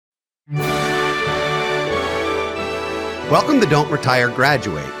Welcome to Don't Retire,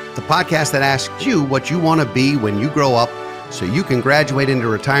 Graduate, the podcast that asks you what you want to be when you grow up so you can graduate into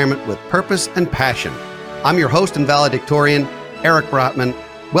retirement with purpose and passion. I'm your host and valedictorian, Eric Brotman.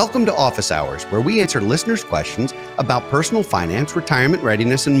 Welcome to Office Hours, where we answer listeners' questions about personal finance, retirement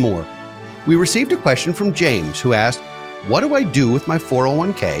readiness, and more. We received a question from James, who asked, what do I do with my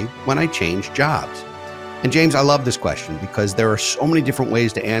 401k when I change jobs? And James, I love this question because there are so many different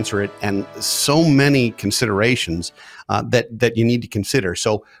ways to answer it and so many considerations that you need to consider.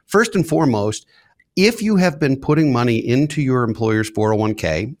 So first and foremost, if you have been putting money into your employer's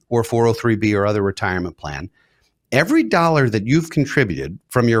 401k or 403b or other retirement plan, every dollar that you've contributed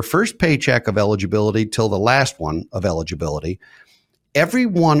from your first paycheck of eligibility till the last one of eligibility, every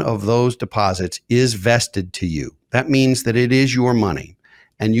one of those deposits is vested to you. That means that it is your money,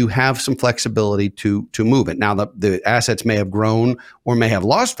 and you have some flexibility to move it. Now, the assets may have grown or may have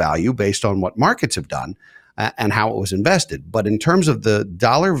lost value based on what markets have done and how it was invested. But in terms of the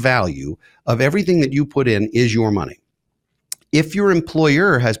dollar value of everything that you put in is your money. If your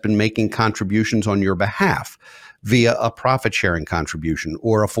employer has been making contributions on your behalf via a profit sharing contribution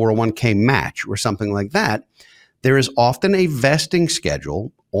or a 401k match or something like that, there is often a vesting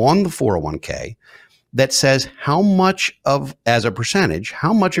schedule on the 401k that says how much of, as a percentage,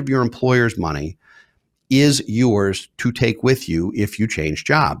 how much of your employer's money is yours to take with you if you change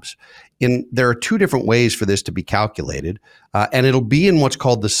jobs. There are two different ways for this to be calculated, and it'll be in what's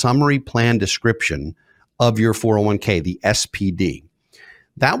called the summary plan description of your 401k, the SPD.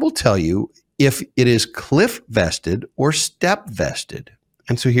 That will tell you if it is cliff vested or step vested.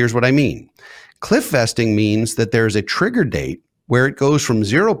 And so here's what I mean. Cliff vesting means that there's a trigger date where it goes from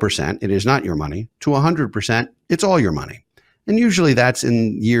 0%, it is not your money, to 100%, it's all your money. And usually that's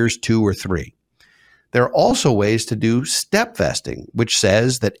in years 2 or 3. There are also ways to do step vesting, which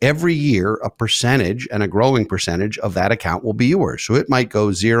says that every year a percentage and a growing percentage of that account will be yours. So it might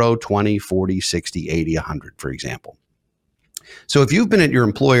go 0, 20, 40, 60, 80, 100, for example. So if you've been at your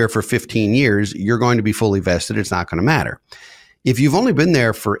employer for 15 years, you're going to be fully vested. It's not going to matter. If you've only been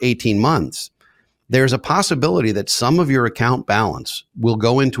there for 18 months, there's a possibility that some of your account balance will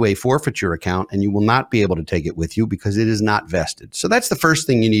go into a forfeiture account and you will not be able to take it with you because it is not vested. So that's the first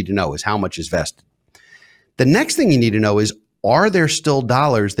thing you need to know is how much is vested. The next thing you need to know is, are there still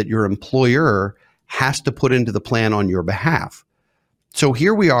dollars that your employer has to put into the plan on your behalf? So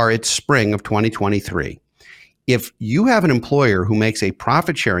here we are, it's spring of 2023. If you have an employer who makes a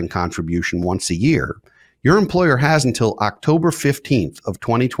profit sharing contribution once a year, your employer has until October 15th of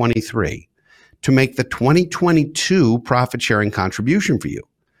 2023 to make the 2022 profit sharing contribution for you.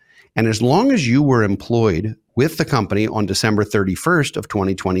 And as long as you were employed with the company on December 31st of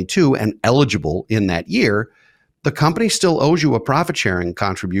 2022 and eligible in that year, the company still owes you a profit sharing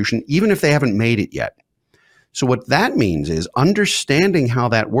contribution even if they haven't made it yet. So what that means is understanding how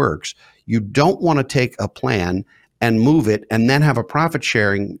that works. You don't want to take a plan and move it and then have a profit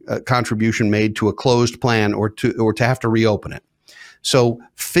sharing contribution made to a closed plan or to have to reopen it. So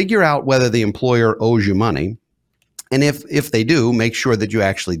figure out whether the employer owes you money. And if they do, make sure that you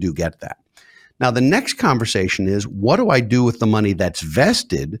actually do get that. Now, the next conversation is, what do I do with the money that's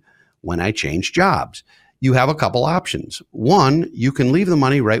vested when I change jobs? You have a couple options. One, you can leave the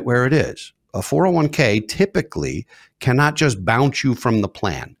money right where it is. A 401k typically cannot just bounce you from the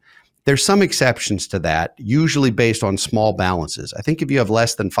plan. There's some exceptions to that, usually based on small balances. I think if you have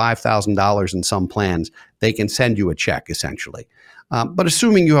less than $5,000 in some plans, they can send you a check, essentially. But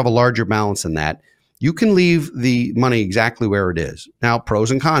assuming you have a larger balance than that, you can leave the money exactly where it is. Now,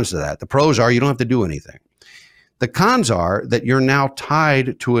 pros and cons to that. The pros are you don't have to do anything. The cons are that you're now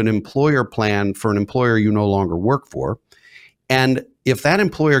tied to an employer plan for an employer you no longer work for. And if that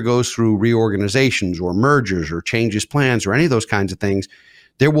employer goes through reorganizations or mergers or changes plans or any of those kinds of things,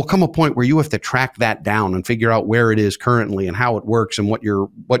 there will come a point where you have to track that down and figure out where it is currently and how it works and what your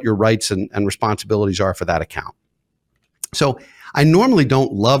rights and responsibilities are for that account. So I normally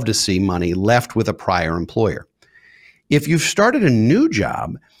don't love to see money left with a prior employer. If you've started a new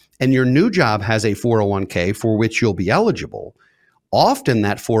job and your new job has a 401k for which you'll be eligible, often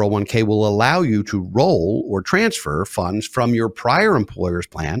that 401k will allow you to roll or transfer funds from your prior employer's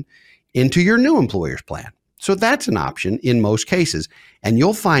plan into your new employer's plan. So that's an option in most cases. And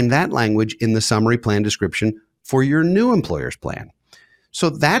you'll find that language in the summary plan description for your new employer's plan. So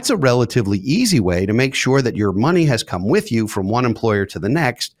that's a relatively easy way to make sure that your money has come with you from one employer to the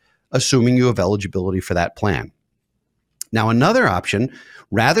next, assuming you have eligibility for that plan. Now, another option,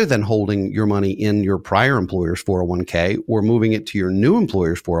 rather than holding your money in your prior employer's 401k or moving it to your new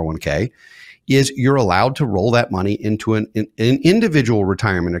employer's 401k, is you're allowed to roll that money into an individual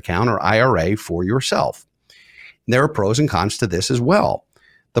retirement account or IRA for yourself. There are pros and cons to this as well.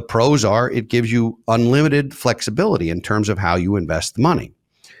 The pros are it gives you unlimited flexibility in terms of how you invest the money.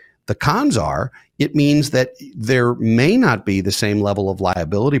 The cons are it means that there may not be the same level of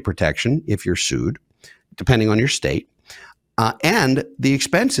liability protection if you're sued, depending on your state. And the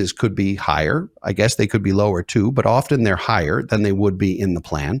expenses could be higher. I guess they could be lower too, but often they're higher than they would be in the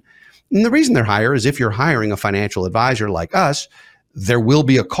plan. And the reason they're higher is if you're hiring a financial advisor like us, there will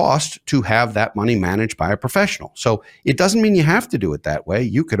be a cost to have that money managed by a professional. So it doesn't mean you have to do it that way.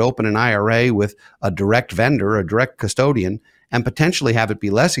 You could open an IRA with a direct vendor, a direct custodian, and potentially have it be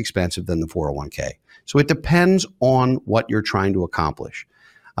less expensive than the 401k. So it depends on what you're trying to accomplish.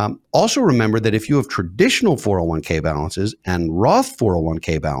 Also remember that if you have traditional 401k balances and Roth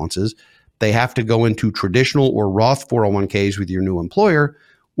 401k balances, they have to go into traditional or Roth 401ks with your new employer,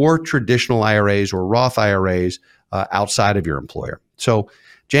 or traditional IRAs or Roth IRAs outside of your employer. So,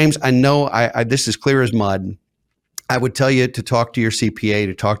 James, I know this is clear as mud. I would tell you to talk to your CPA,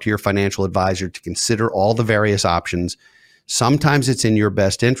 to talk to your financial advisor, to consider all the various options. Sometimes it's in your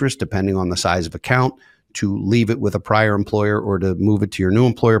best interest, depending on the size of account, to leave it with a prior employer or to move it to your new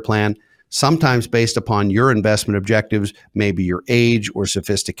employer plan. Sometimes based upon your investment objectives, maybe your age or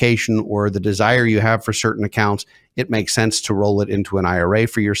sophistication or the desire you have for certain accounts, it makes sense to roll it into an IRA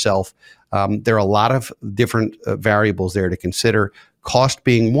for yourself. There are a lot of different variables there to consider, cost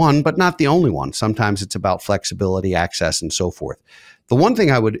being one, but not the only one. Sometimes it's about flexibility, access, and so forth. The one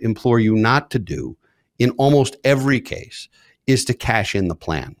thing I would implore you not to do in almost every case is to cash in the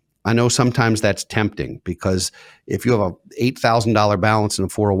plan. I know sometimes that's tempting because if you have a $8,000 balance in a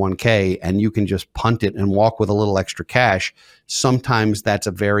 401k and you can just punt it and walk with a little extra cash, sometimes that's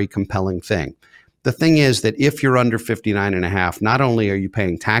a very compelling thing. The thing is that if you're under 59.5, not only are you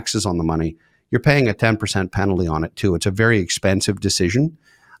paying taxes on the money, you're paying a 10% penalty on it too. It's a very expensive decision.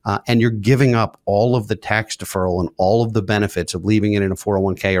 And you're giving up all of the tax deferral and all of the benefits of leaving it in a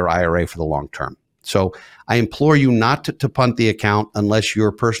 401k or IRA for the long term. So I implore you not to punt the account unless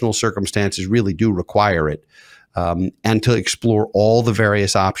your personal circumstances really do require it, and to explore all the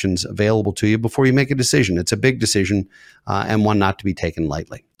various options available to you before you make a decision. It's a big decision and one not to be taken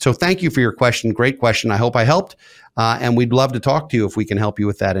lightly. So thank you for your question. Great question. I hope I helped, and we'd love to talk to you if we can help you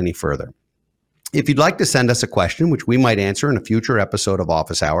with that any further. If you'd like to send us a question, which we might answer in a future episode of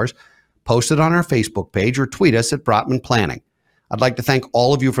Office Hours, post it on our Facebook page or tweet us at Brotman Planning. I'd like to thank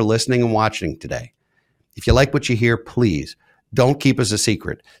all of you for listening and watching today. If you like what you hear, please don't keep us a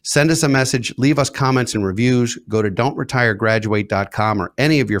secret. Send us a message, leave us comments and reviews. Go to don'tretiregraduate.com or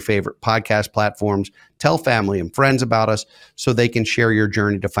any of your favorite podcast platforms. Tell family and friends about us so they can share your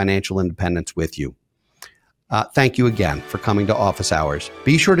journey to financial independence with you. Thank you again for coming to Office Hours.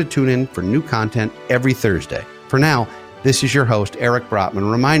 Be sure to tune in for new content every Thursday. For now, this is your host, Eric Brotman,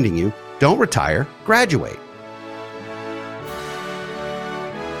 reminding you, don't retire, graduate.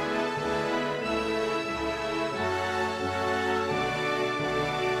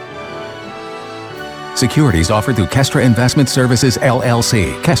 Securities offered through Kestra Investment Services,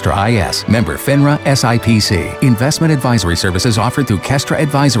 LLC, Kestra IS, member FINRA SIPC. Investment advisory services offered through Kestra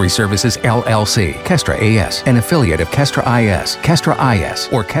Advisory Services, LLC, Kestra AS, an affiliate of Kestra IS. Kestra IS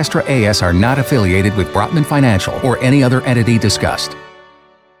or Kestra AS are not affiliated with Brotman Financial or any other entity discussed.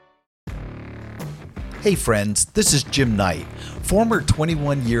 Hey friends, this is Jim Knight, former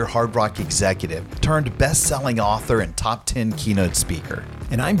 21-year Hard Rock executive turned best-selling author and top 10 keynote speaker.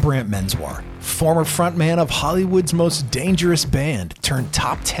 And I'm Brant Menswar, former frontman of Hollywood's Most Dangerous Band turned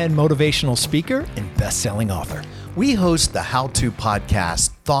top 10 motivational speaker and best-selling author. We host the how-to podcast,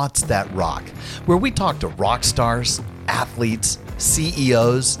 Thoughts That Rock, where we talk to rock stars, athletes,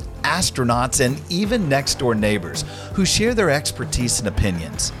 CEOs, astronauts, and even next-door neighbors who share their expertise and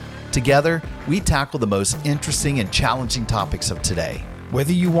opinions. Together, we tackle the most interesting and challenging topics of today.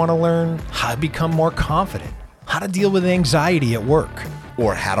 Whether you want to learn how to become more confident, how to deal with anxiety at work,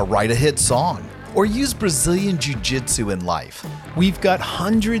 or how to write a hit song, or use Brazilian Jiu-Jitsu in life, we've got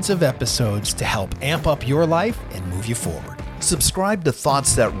hundreds of episodes to help amp up your life and move you forward. Subscribe to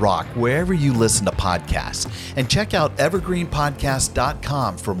Thoughts That Rock wherever you listen to podcasts, and check out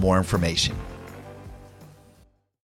evergreenpodcast.com for more information.